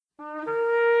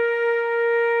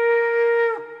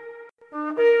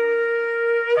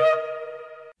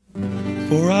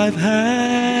For I've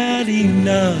had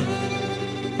enough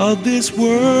of this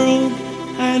world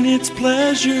and its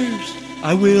pleasures.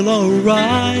 I will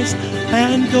arise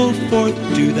and go forth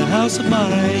to the house of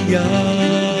my Yah.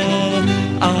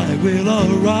 I will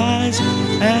arise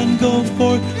and go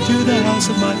forth to the house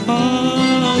of my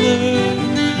Father.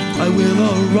 I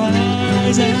will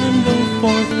arise and go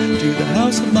forth to the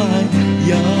house of my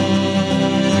Yah.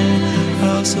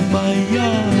 House of my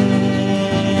Yah.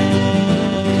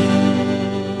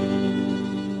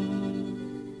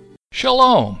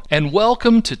 Shalom, and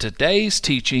welcome to today's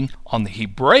teaching on the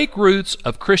Hebraic roots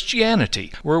of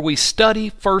Christianity, where we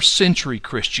study first-century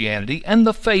Christianity and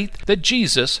the faith that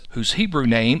Jesus, whose Hebrew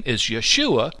name is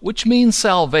Yeshua, which means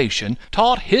salvation,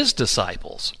 taught his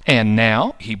disciples. And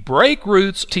now, Hebraic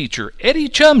roots teacher Eddie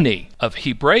Chumney of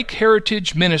Hebraic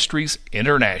Heritage Ministries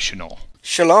International.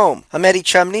 Shalom, I'm Eddie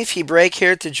Chumney of Hebraic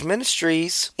Heritage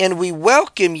Ministries, and we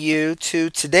welcome you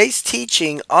to today's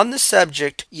teaching on the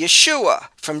subject Yeshua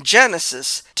from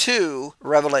Genesis to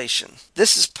Revelation.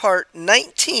 This is part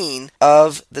 19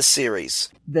 of the series.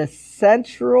 The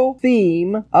central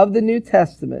theme of the New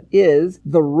Testament is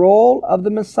the role of the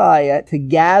Messiah to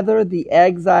gather the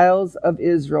exiles of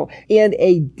Israel and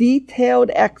a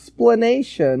detailed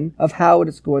explanation of how it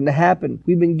is going to happen.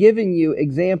 We've been giving you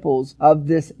examples of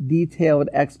this detailed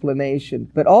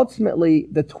explanation, but ultimately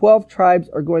the 12 tribes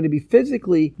are going to be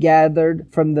physically gathered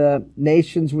from the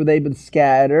nations where they've been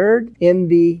scattered in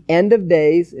the end of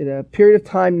days, in a period of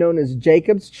time known as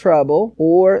Jacob's trouble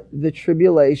or the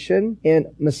tribulation, and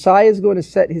Messiah is going to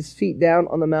set his feet down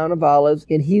on the Mount of Olives,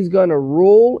 and he's going to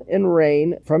rule and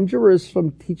reign from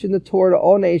Jerusalem, teaching the Torah to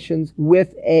all nations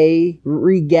with a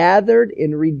regathered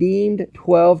and redeemed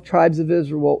 12 tribes of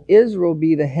Israel. Israel will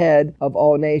be the head of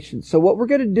all nations. So what we're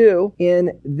going to do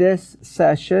in this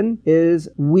session is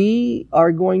we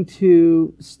are going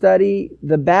to study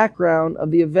the background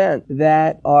of the event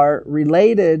that are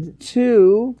related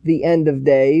to the end of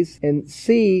days and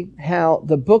see how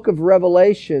the book of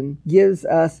Revelation gives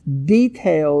us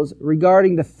details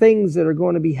regarding the things that are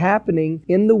going to be happening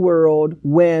in the world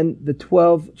when the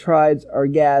 12 tribes are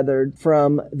gathered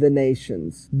from the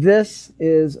nations. This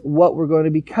is what we're going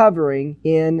to be covering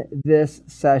in this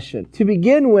session. To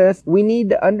begin with, we need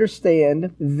to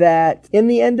understand that in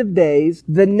the end of days,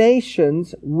 the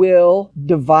nations will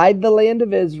divide the land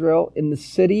of Israel in the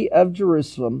city of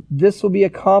Jerusalem. This will be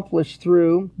accomplished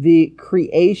through the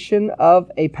creation of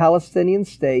a Palestinian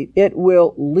state. It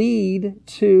will lead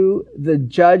to the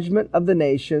judgment of the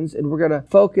nations, and we're going to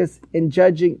focus in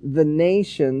judging the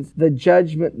nations, the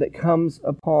judgment that comes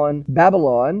upon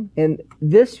Babylon, and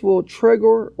this will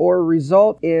trigger or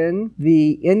result in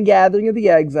the ingathering of the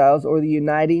exiles or the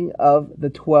uniting of the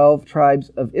 12 tribes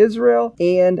of Israel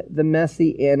and the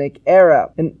Messianic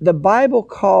era. And the Bible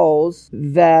calls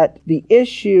that the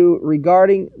issue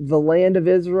regarding the land of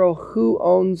Israel, who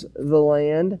owns the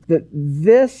land, that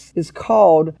this is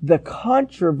called the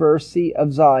controversy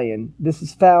of Zion. This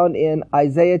is found in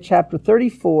Isaiah chapter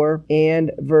 34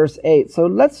 and verse 8. So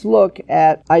let's look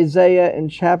at Isaiah in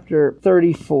chapter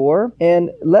 34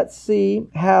 and let's see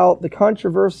how the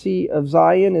controversy of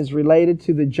Zion is related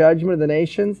to the judgment of the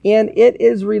nations. And it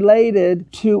is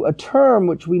related to a term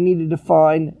which we need to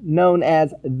define known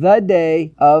as the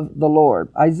day of the Lord.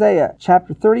 Isaiah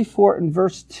chapter 34 and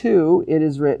verse 2, it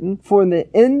is written, "For the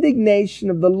indignation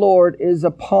of the Lord is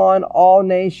upon all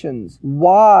nations."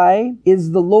 Why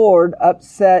is the Lord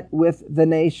upset with the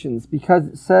nations? Because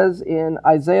it says in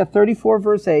Isaiah 34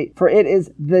 verse 8, "For it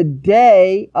is the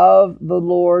day of the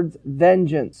Lord's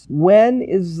vengeance." When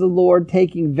is the Lord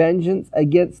taking vengeance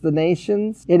against the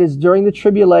nations? It is during the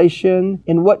tribulation.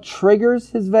 And what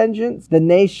triggers his vengeance? The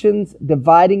nations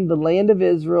dividing the land of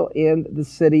Israel and the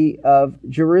city of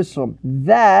Jerusalem.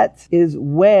 That is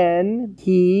when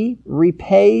he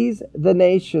repays the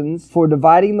nations for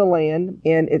dividing the land,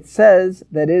 and it says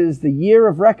that it is the year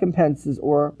of recompenses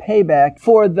or payback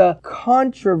for the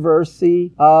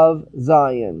controversy of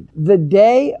Zion. The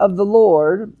day of the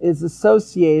Lord is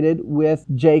associated with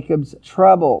Jacob's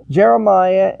trouble.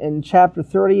 Jeremiah in chapter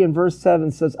 30 and verse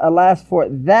 7 says, "Alas, for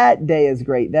that day is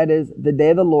great," that is the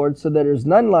day of the Lord, "so that there is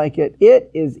none like it. It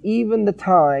is even the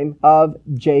time of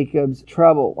Jacob's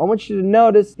trouble." I want you to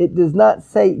notice it does not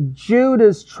say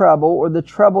Judah's trouble or the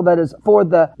trouble that is for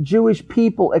the Jewish Jewish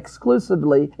people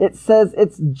exclusively. It says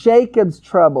it's Jacob's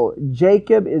trouble.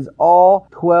 Jacob is all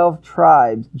 12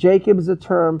 tribes. Jacob is a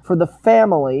term for the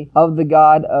family of the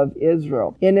God of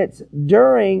Israel. And it's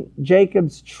during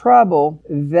Jacob's trouble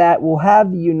that we'll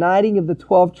have the uniting of the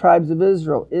 12 tribes of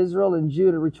Israel, Israel and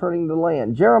Judah returning to the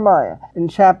land. Jeremiah, in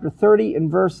chapter 30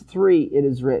 and verse 3, it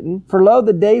is written, "For lo,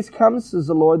 the days come, says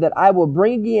the Lord, that I will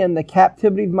bring again the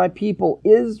captivity of my people,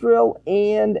 Israel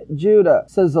and Judah,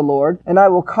 says the Lord, and I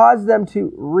will cause them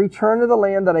to return to the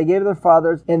land that I gave their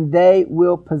fathers, and they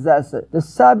will possess it." The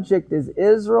subject is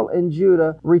Israel and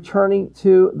Judah returning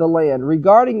to the land.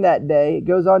 Regarding that day, it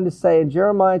goes on to say in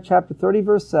Jeremiah chapter 30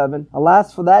 verse 7,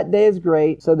 "Alas, for that day is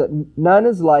great, so that none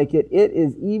is like it. It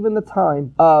is even the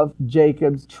time of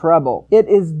Jacob's trouble." It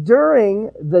is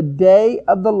during the day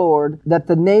of the Lord that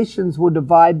the nations will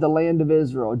divide the land of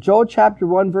Israel. Joel chapter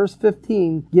 1 verse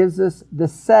 15 gives us the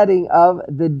setting of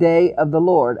the day of the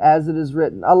Lord, as it is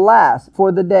written, "Alas,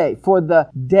 for the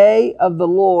day of the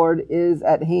Lord is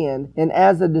at hand, and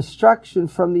as a destruction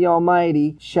from the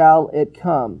Almighty shall it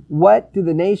come." What do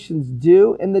the nations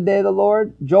do in the day of the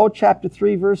Lord? Joel chapter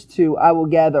 3 verse 2, "I will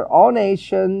gather all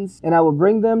nations, and I will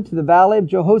bring them to the valley of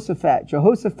Jehoshaphat."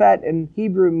 Jehoshaphat in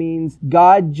Hebrew means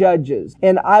God judges.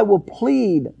 "And I will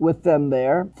plead with them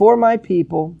there for my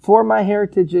people, for my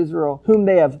heritage Israel, whom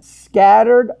they have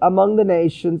scattered among the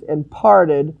nations and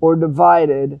parted or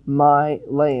divided my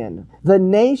land." The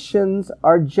nations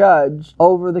are judged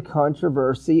over the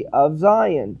controversy of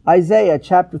Zion. Isaiah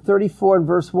chapter 34 and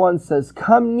verse 1 says,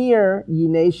 "Come near, ye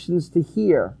nations, to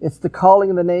hear." It's the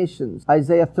calling of the nations.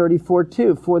 Isaiah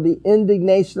 34:2, "For the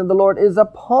indignation of the Lord is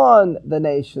upon the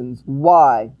nations."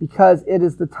 Why? Because it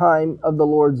is the time of the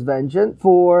Lord's vengeance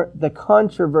for the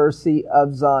controversy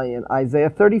of Zion. Isaiah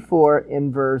 34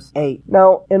 in verse 8.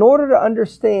 Now, in order to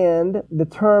understand the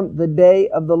term the day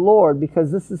of the Lord,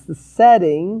 because this is the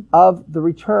setting of the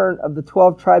return of the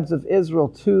 12 tribes of Israel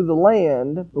to the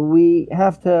land, we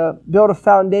have to build a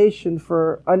foundation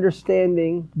for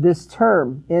understanding this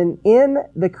term. And in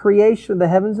the creation of the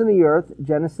heavens and the earth,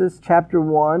 Genesis chapter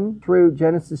 1 through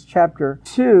Genesis chapter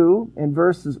 2 and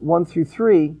verses 1 through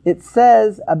 3, it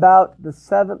says about the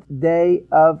seventh day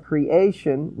of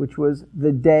creation, which was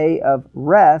the day of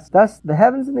rest. "Thus the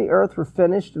heavens and the earth were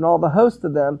finished, and all the host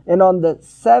of them. And on the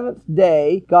seventh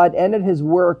day God ended his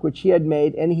work which he had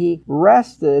made, and he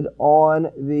rested on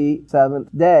the seventh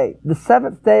day." The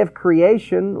seventh day of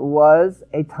creation was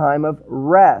a time of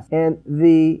rest. And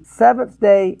the seventh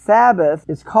day Sabbath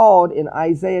is called in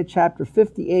Isaiah chapter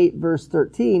 58 verse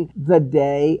 13, "the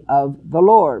day of the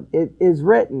Lord." It is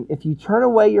written, "If you turn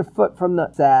away your foot from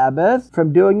the Sabbath,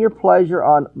 from doing your pleasure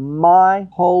on my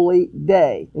holy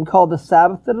day, and call the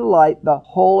Sabbath the delight, the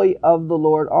holy of the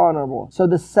Lord honorable." So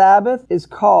the Sabbath is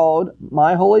called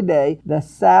my holy day. The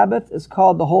Sabbath is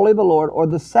called the holy of the Lord, or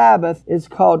the Sabbath is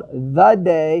called the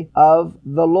day of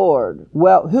the Lord.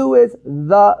 Well, who is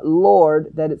the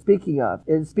Lord that it's speaking of?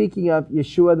 It's speaking of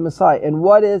Yeshua the Messiah. And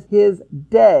what is his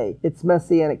day? It's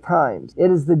Messianic times.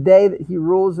 It is the day that he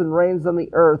rules and reigns on the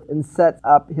earth and sets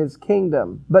up his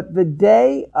kingdom. But the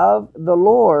day of the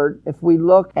Lord, if we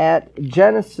look at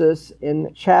Genesis in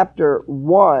chapter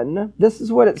 1, this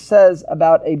is what it says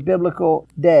about a biblical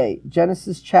day.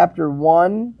 Genesis chapter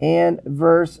 1 and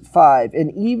verse 5.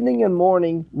 "And evening and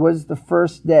morning was the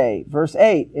first day." Verse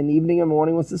 8, "And evening and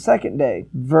morning was the second day."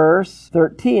 Verse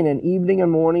 13, "And evening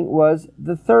and morning was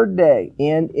the third day."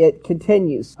 And it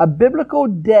continues. A biblical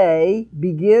day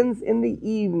begins in the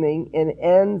evening and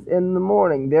ends in the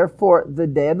morning. Therefore, the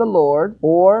day of the Lord,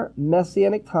 or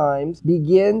Messianic times,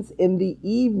 begins in the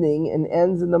evening and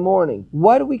ends in the morning.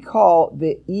 What do we call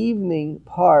the evening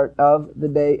part of the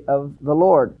day of the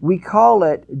Lord? We call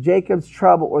it Jacob's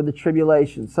trouble, or the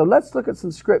tribulation. So let's look at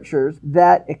some scriptures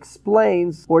that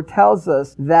explains or tells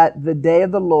us that the day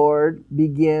of the Lord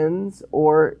begins,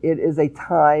 or it is a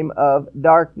time of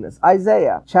darkness.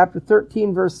 Isaiah chapter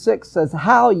 13 verse 6 says,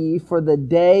 "Howl ye, for the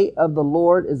day of the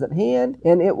Lord is at hand,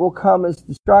 and it will come as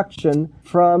destruction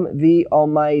from the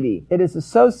Almighty." It is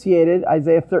associated,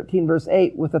 Isaiah 13 verse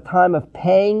 8, with a time of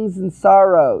pangs and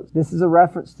sorrows. This is a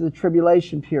reference to the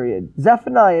tribulation period.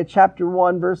 Zephaniah chapter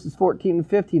 1 verses 14 and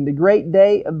 15, "The great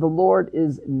day of the Lord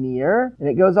is near." And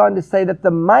it goes on to say that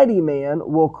the mighty man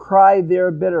will cry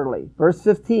there bitterly. Verse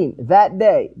 15, "That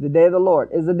day, the day of the Lord,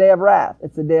 is a day of wrath.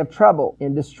 It's a day of trouble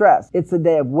and distress. It's a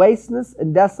day of wasteness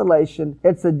and desolation.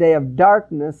 It's a day of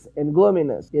darkness and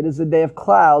gloominess. It is a day of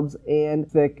clouds and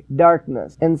thick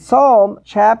darkness." In Psalm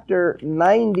chapter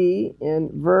 90 in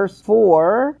verse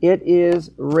 4, it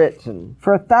is written,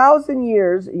 "For 1,000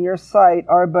 years in your sight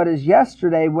are but as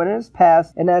yesterday when it is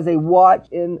past, and as a watch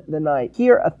in the night."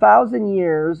 Here, 1,000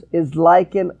 years is like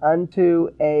liken unto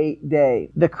a day.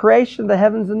 The creation of the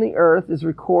heavens and the earth is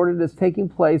recorded as taking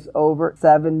place over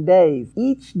 7 days.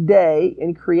 Each day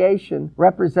in creation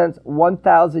represents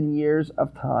 1,000 years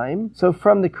of time. So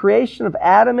from the creation of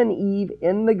Adam and Eve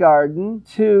in the garden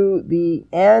to the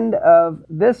end of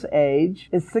this age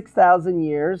is 6,000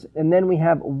 years. And then we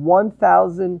have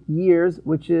 1,000 years,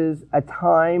 which is a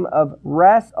time of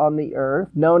rest on the earth,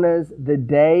 known as the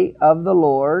day of the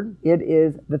Lord. It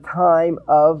is the time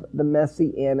of the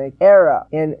Messianic era.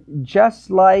 And just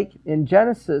like in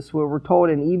Genesis, where we're told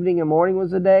an evening and morning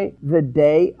was a day, the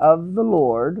day of the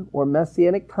Lord, or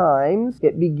Messianic times,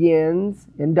 it begins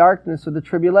in darkness or the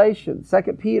tribulation.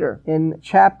 2 Peter in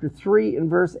chapter 3 and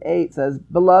verse 8 says,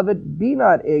 "Beloved, be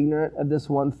not ignorant of this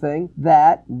one thing,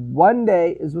 that one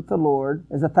day is with the Lord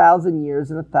as 1,000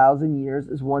 years, and 1,000 years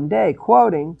is one day."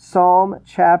 Quoting Psalm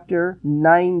chapter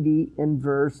 90 in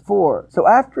verse 4. So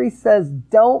after he says,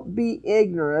 don't be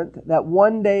ignorant that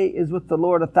one day is with the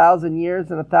Lord 1,000 years,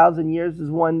 and 1,000 years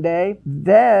is one day,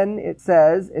 then it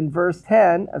says in verse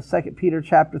 10 of 2 Peter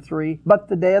chapter 3, "But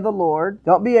the day of the Lord,"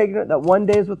 don't be ignorant that one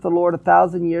day is with the Lord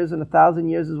 1,000 years, and 1,000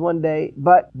 years is one day,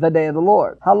 but the day of the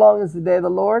Lord. How long is the day of the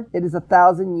Lord? It is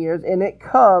 1,000 years, and it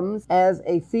comes as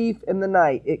a thief in the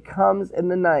night. It comes in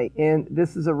the night. And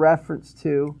this is a reference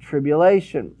to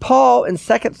tribulation. Paul in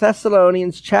 2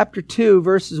 Thessalonians chapter 2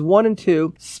 verses 1 and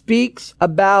 2 speaks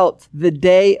about the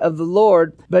day of the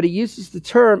Lord, but he uses the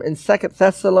term in 2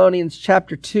 Thessalonians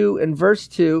chapter 2 and verse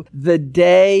 2, the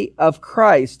day of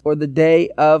Christ, or the day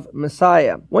of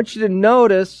Messiah. I want you to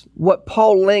notice what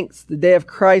Paul links the day of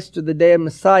Christ or the day of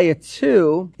Messiah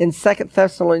to in 2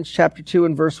 Thessalonians chapter 2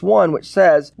 and verse 1, which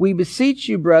says, "We beseech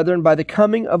you, brethren, by the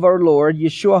coming of our Lord,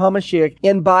 Yeshua HaMashiach,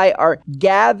 and by our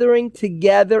gathering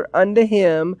together unto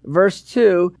him," verse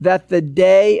 2, "that the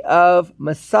day of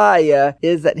Messiah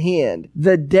is at hand."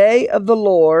 The day of the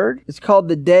Lord is called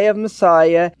the day of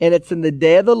Messiah, and it's in the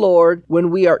day of the Lord when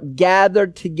we are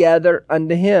gathered together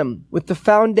unto him. With the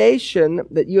foundation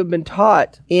that you have been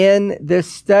taught in this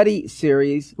study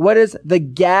series, what is the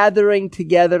gathering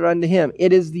together unto him?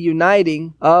 It is the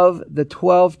uniting of the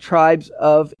 12 tribes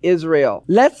of Israel.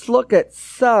 Let's look at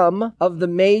some of the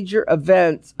major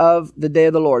events of the day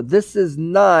of the Lord. This is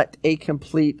not a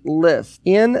complete list.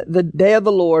 In the day of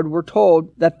the Lord, we're told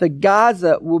that the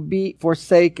Gaza will be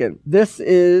forsaken. This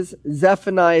is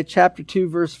Zephaniah chapter 2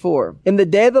 verse 4. In the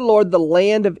day of the Lord, the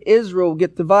land of Israel will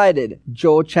get divided.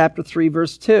 Joel chapter 3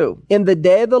 verse 2. In the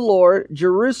day of the Lord,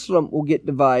 Jerusalem will get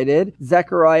divided.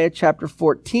 Zechariah chapter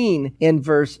 14 in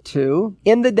verse 2.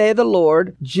 In the day of the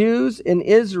Lord, Jews in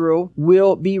Israel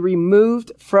will be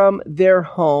removed from their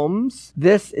homes.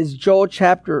 This is Joel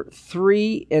chapter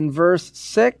 3 and verse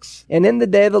 6. And in the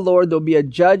day of the Lord, there'll be a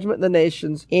judgment of the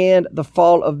nations and the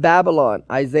fall of Babylon.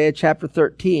 Isaiah chapter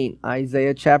 13,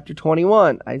 Isaiah chapter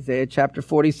 21, Isaiah chapter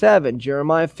 47,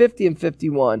 Jeremiah 50 and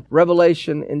 51,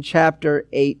 Revelation in chapter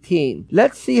 18.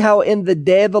 Let's see how in the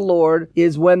day of the Lord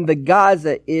is when the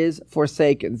Gaza is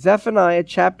forsaken. Zephaniah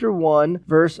chapter 1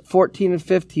 verse 14 and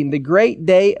 15. "The great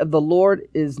day of the Lord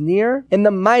is near, and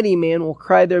the mighty man will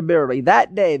cry there bitterly."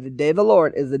 That day, the day of the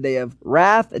Lord, is a day of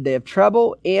wrath, a day of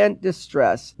trouble and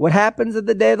distress. What happens at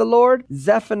the day of the Lord?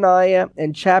 Zephaniah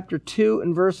in chapter 2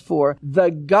 and verse 4, the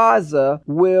Gaza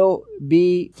will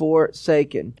be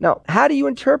forsaken. Now, how do you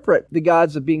interpret the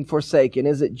Gaza being forsaken?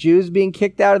 Is it Jews being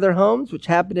kicked out of their homes, which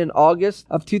happened in August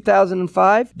of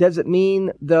 2005? Does it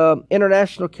mean the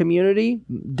international community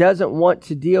doesn't want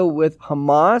to deal with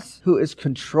Hamas, who is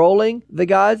controlling the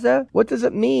Gaza? What does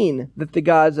it mean that the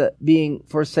Gaza being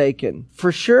forsaken?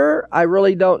 For sure, I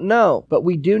really don't know, but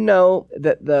we do know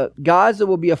that the Gaza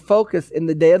will be a focus in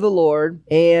the day of the Lord,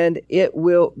 and it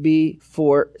will be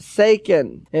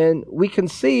forsaken. And we can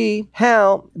see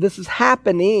how this is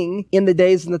happening in the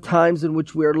days and the times in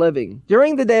which we are living.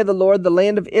 During the day of the Lord, the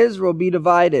land of Israel be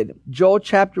divided. Joel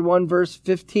chapter 1 verse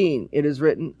 15, it is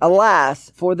written,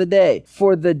 "Alas, for the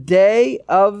day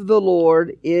of the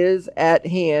Lord is at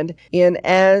hand, and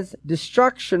as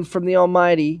destruction from the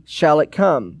Almighty shall it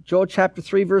come." Joel chapter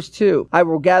 3 verse 2, "I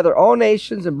will gather all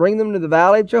nations and bring them to the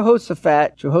valley of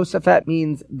Jehoshaphat." Jehoshaphat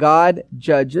means God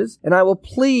judges. "And I will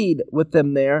plead with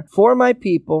them there for my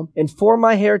people and for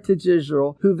my heritage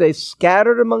Israel, who they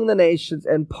scattered among the nations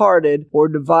and parted or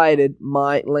divided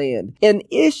my land." An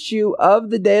issue of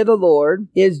the day of the Lord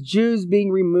is Jews being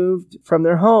removed from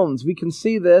their homes. We can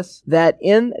see this, that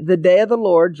in the day of the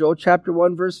Lord, Joel chapter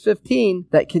 1 verse 15,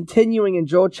 that continuing in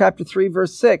Joel chapter 3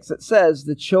 verse 6, it says,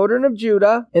 "The children of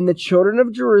Judah and the children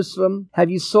of Jerusalem have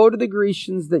you sold to the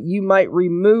Grecians, that you might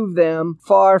remove them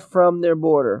far from their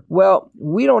border." Well,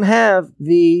 we don't have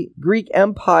the Greek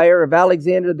Empire of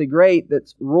Alexander the Great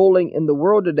that's ruling ruling in the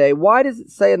world today. Why does it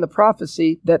say in the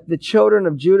prophecy that the children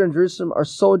of Judah and Jerusalem are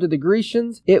sold to the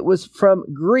Grecians? It was from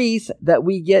Greece that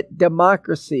we get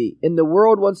democracy. And the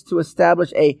world wants to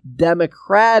establish a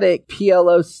democratic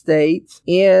PLO state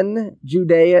in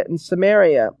Judea and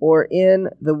Samaria, or in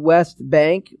the West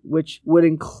Bank, which would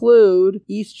include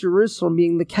East Jerusalem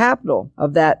being the capital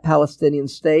of that Palestinian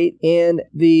state. And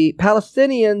the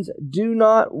Palestinians do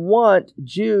not want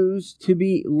Jews to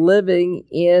be living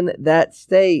in that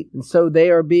state. And so they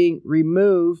are being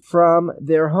removed from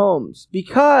their homes.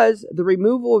 Because the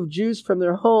removal of Jews from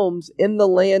their homes in the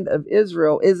land of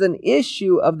Israel is an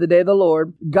issue of the day of the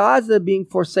Lord, Gaza being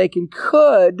forsaken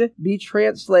could be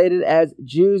translated as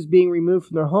Jews being removed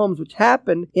from their homes, which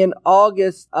happened in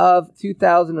August of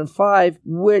 2005,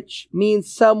 which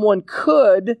means someone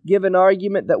could give an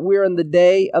argument that we're in the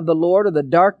day of the Lord, or the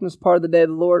darkness part of the day of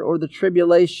the Lord, or the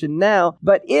tribulation now.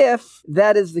 But if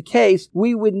that is the case,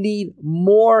 we would need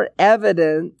more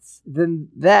evidence than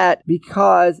that,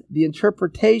 because the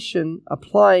interpretation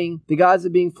applying the Gaza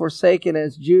being forsaken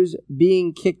as Jews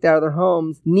being kicked out of their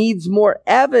homes needs more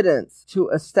evidence to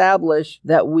establish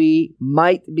that we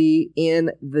might be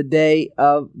in the day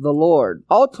of the Lord.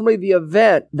 Ultimately, the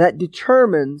event that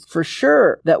determines for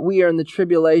sure that we are in the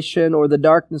tribulation or the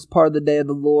darkness part of the day of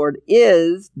the Lord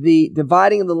is the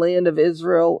dividing of the land of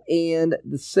Israel and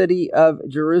the city of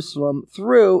Jerusalem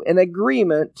through an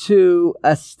agreement to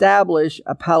establish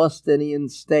a Palestinian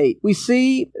state. We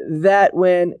see that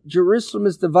when Jerusalem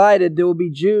is divided, there will be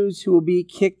Jews who will be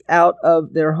kicked out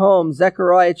of their homes.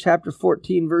 Zechariah chapter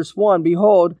 14 verse 1,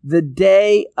 behold, the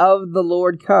day of the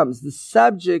Lord comes. The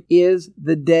subject is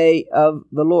the day of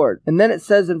the Lord. And then it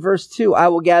says in verse 2, I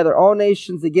will gather all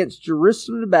nations against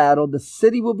Jerusalem to battle. The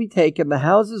city will be taken, the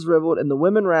houses riveled, and the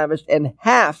women ravished, and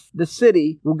half the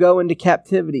city will go into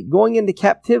captivity. Going into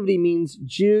captivity means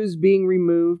Jews being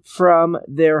removed from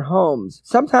their homes.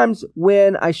 Sometimes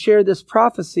when I share this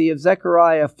prophecy of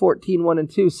Zechariah 14, 1 and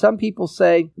 2, some people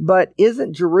say, but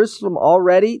isn't Jerusalem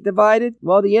already divided?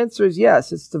 Well, the answer is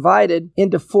yes. It's divided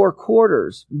into 4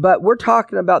 quarters. But we're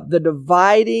talking about the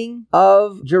dividing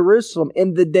of Jerusalem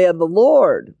in the day of the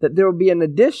Lord, that there will be an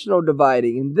additional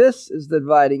dividing. And this is the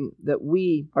dividing that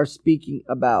we are speaking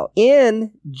about.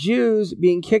 In Jews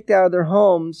being kicked out of their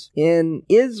homes in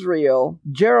Israel,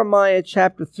 Jeremiah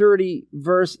chapter 30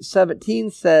 verse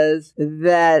 17 says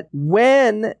that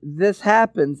when this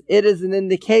happens, it is an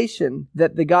indication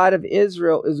that the God of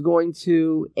Israel is going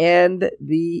to end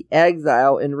the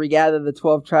exile and regather the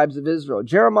 12 tribes of Israel.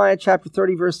 Jeremiah chapter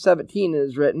 30 verse 17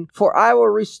 is written, for I will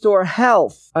restore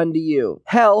health unto you.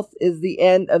 Health is the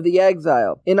end of the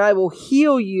exile. And I will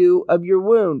heal you of your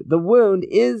wound. The wound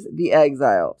is the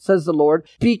exile, says the Lord,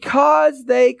 because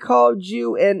they called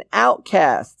you an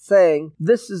outcast, saying,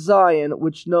 this is Zion,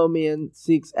 which no man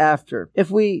seeks after.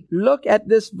 If we look at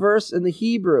this verse in the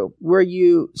Hebrew, where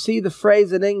you see the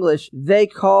phrase in English, they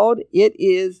called, it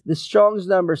is the Strong's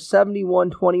number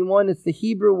 7121. It's the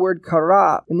Hebrew word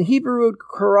kara. And the Hebrew word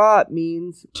kara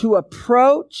means to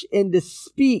approach and to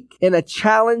speak in a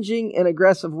challenging and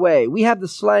aggressive way. We have the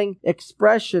slang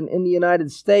expression in the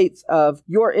United States of,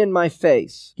 you're in my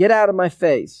face. Get out of my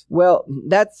face. Well,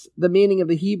 that's the meaning of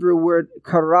the Hebrew word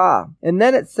kara. And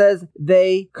then it says,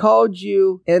 they called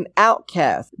you an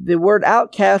outcast. The word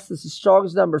outcast is the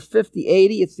Strong's number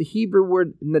 5080. It's the Hebrew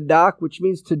word nadak, which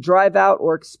means to drive out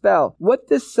or expel. What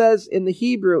this says in the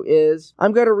Hebrew is,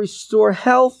 I'm going to restore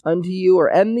health unto you, or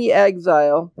end the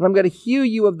exile, and I'm going to heal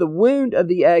you of the wound of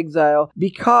the exile,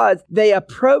 because they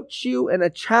approach you in a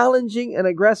challenging and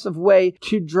aggressive way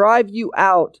to drive you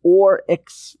out or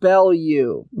expel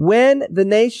you. When the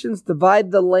nations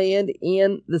divide the land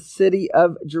and the city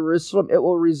of Jerusalem, it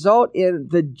will result in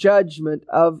the judgment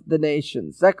of the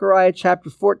nations. Zechariah chapter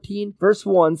 14 verse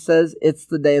 1 says it's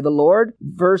the day of the Lord.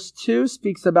 Verse 2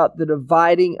 speaks about the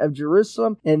dividing of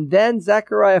Jerusalem. And then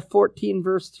Zechariah 14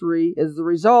 verse 3 is the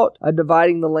result of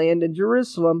dividing the land in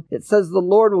Jerusalem. It says the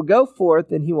Lord will go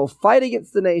forth and he will fight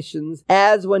against the nations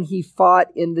as when he fought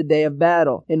in the day of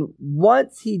battle. And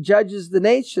once he judges the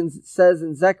nations, it says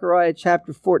in Zechariah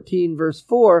chapter 14 verse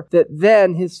 4 that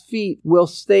then his feet will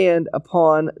stand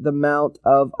upon the Mount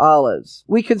of Olives.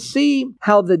 We can see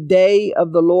how the day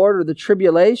of the Lord, or the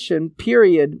tribulation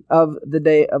period of the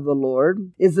day of the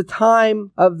Lord, is the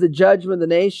time of the judgment of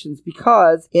the nations,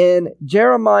 because in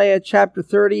Jeremiah chapter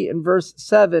 30 and verse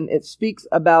 7, it speaks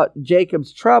about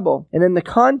Jacob's trouble. And in the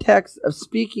context of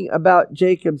speaking about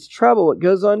Jacob's trouble, it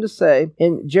goes on to say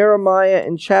in Jeremiah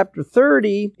in chapter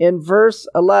 30 in verse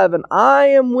 11, I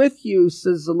am with you,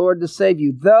 says the Lord, to save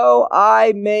you, though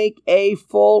I make a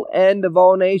full end of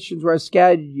all nations where I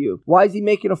scattered you. Why is he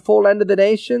making a full end of the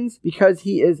nations? Because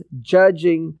he is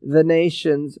judging the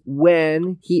nations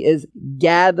when he is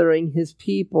gathering his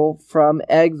people from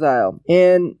exile.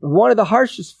 And one of the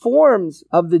harshest forms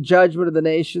of the judgment of the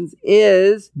nations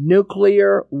is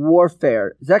nuclear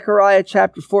warfare. Zechariah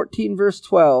chapter 14 verse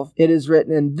 12, it is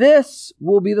written, "And this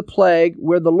will be the plague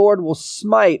where the Lord will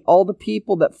smite all the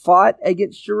people that fought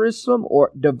against Jerusalem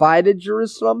or divided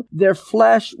Jerusalem. Their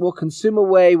flesh will consume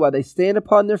away while they stand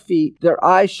upon their feet. Their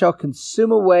eyes shall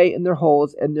consume away in their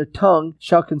holes, and their tongue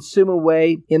shall consume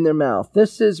away in their mouth."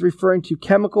 This is referring to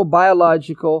chemical,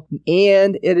 biological,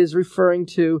 and it is referring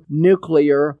to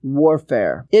nuclear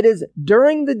warfare. It is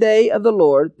during the day of the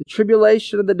Lord, the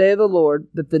tribulation of the day of the Lord,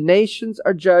 that the nations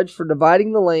are judged for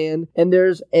dividing the land, and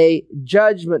there's a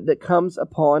judgment that comes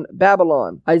upon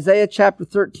Babylon. Isaiah chapter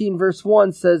 13 verse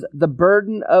 1 says, "The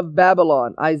burden of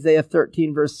Babylon." Isaiah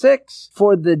 13 verse 6,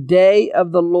 "For the day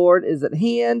of the Lord is at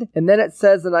hand." And then it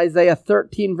says in Isaiah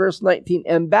 13 verse 19,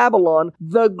 "And Babylon,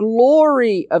 the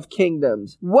glory of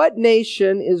kingdoms." What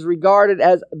nation is regarded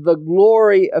as the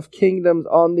glory of kingdoms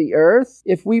on the earth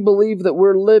if we believe that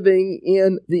we're living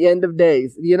in the end of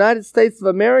days? The United States of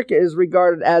America is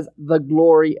regarded as the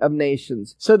glory of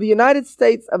nations. So the United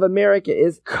States of America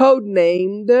is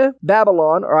codenamed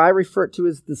Babylon, or I refer to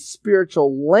as the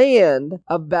spiritual land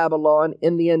of Babylon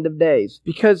in the end of days,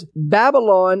 because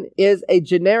Babylon is a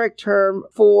generic term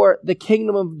for the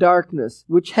kingdom of darkness,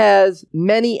 which has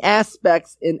many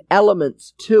aspects and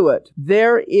elements to it.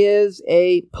 There is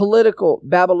a political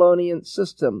Babylonian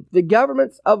system. The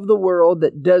governments of the world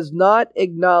that does not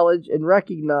acknowledge and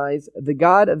recognize the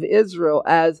God of Israel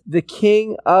as the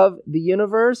king of the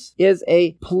universe is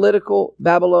a political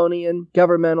Babylonian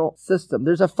governmental system.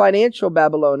 There's a financial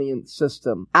Babylonian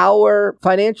system. Our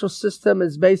financial system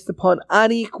is based upon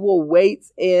unequal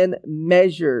weights and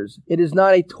measures. It is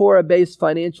not a Torah-based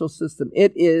financial system.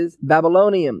 It is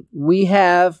Babylonian. We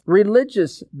have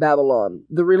religious Babylon,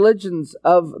 the religions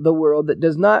of the world that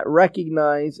does not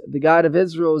recognize the God of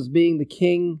Israel as being the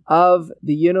king of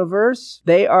the universe.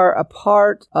 They are a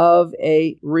part of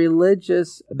a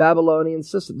religious Babylonian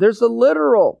system. There's a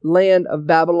literal land of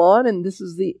Babylon, and this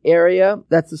is the area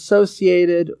that's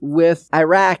associated with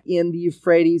Iraq in the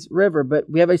Euphrates River. But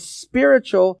we have a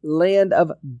spiritual land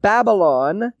of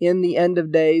Babylon in the end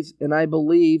of days, and I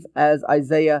believe, as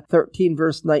Isaiah 13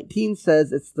 verse 19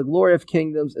 says, it's the glory of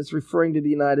kingdoms. It's referring to the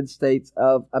United States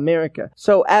of America.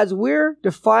 So as we're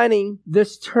defining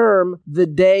this term, the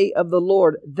day of the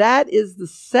Lord, that is the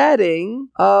setting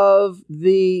of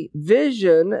the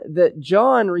vision that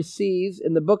John receives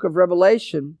in the book of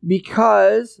Revelation,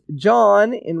 because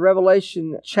John in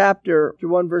Revelation chapter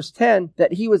 1 verse 10,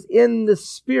 that he was in the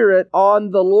Spirit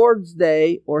on the Lord's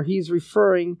day, or he's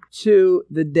referring to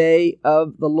the day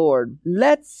of the Lord.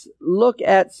 Let's look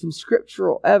at some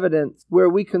scriptural evidence where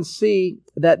we can see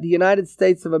that the United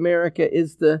States of America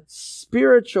is the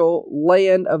spiritual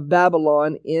land of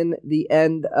Babylon in the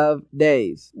end of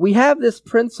days. We have this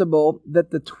principle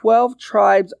that the 12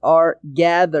 tribes are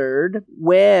gathered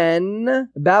when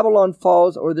Babylon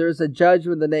falls or there's a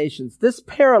judgment of the nations. This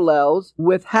parallels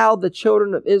with how the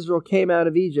children of Israel came out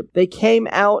of Egypt. They came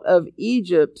out of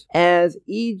Egypt as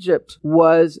Egypt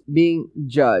was being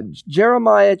judged.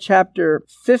 Jeremiah chapter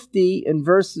 50 in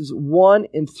verses 1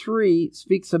 and 3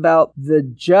 speaks about the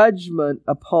judgment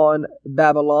upon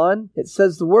Babylon. It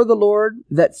says, "The word of the Lord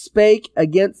that spake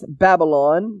against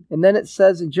Babylon." And then it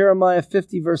says in Jeremiah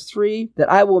 50 verse 3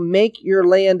 that I will make your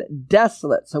land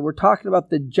desolate. So we're talking about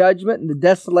the judgment and the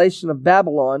desolation of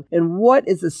Babylon. And what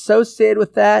is associated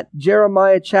with that?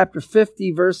 Jeremiah chapter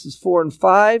 50 verses 4 and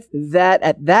 5, that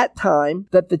at that time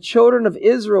that the children of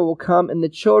Israel will come and the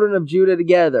children of Judah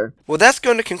together. Well, that's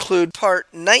going to conclude part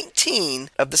 19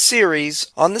 of the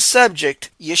series on the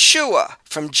subject Yeshua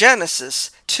from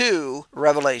Genesis to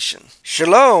Revelation.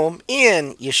 Shalom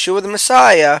in Yeshua the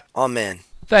Messiah. Amen.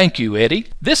 Thank you, Eddie.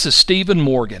 This is Stephen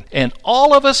Morgan, and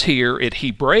all of us here at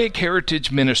Hebraic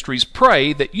Heritage Ministries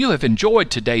pray that you have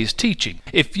enjoyed today's teaching.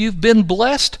 If you've been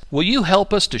blessed, will you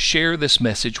help us to share this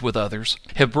message with others?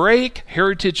 Hebraic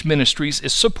Heritage Ministries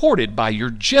is supported by your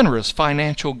generous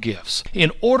financial gifts.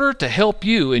 In order to help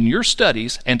you in your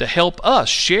studies and to help us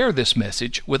share this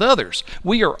message with others,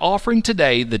 we are offering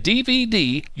today the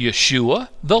DVD Yeshua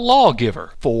the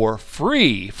Lawgiver for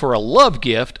free for a love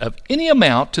gift of any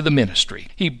amount to the ministry.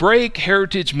 Hebraic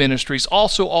Heritage Ministries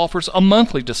also offers a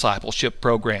monthly discipleship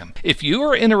program. If you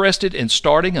are interested in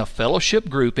starting a fellowship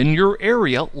group in your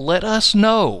area, let us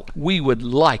know. We would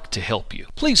like to help you.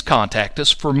 Please contact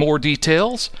us for more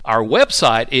details. Our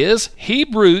website is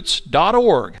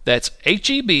Hebroots.org. That's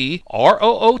Hebroots.org.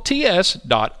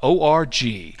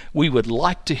 We would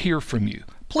like to hear from you.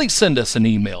 Please send us an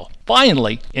email.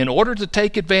 Finally, in order to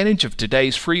take advantage of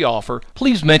today's free offer,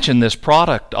 please mention this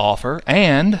product offer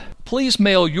and please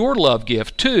mail your love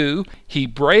gift to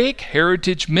Hebraic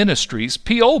Heritage Ministries,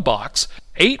 P.O. Box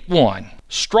 81,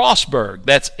 Strasburg,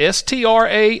 that's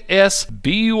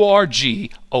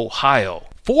Strasburg, Ohio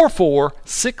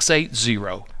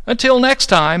 44680. Until next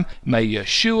time, may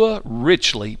Yeshua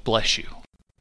richly bless you.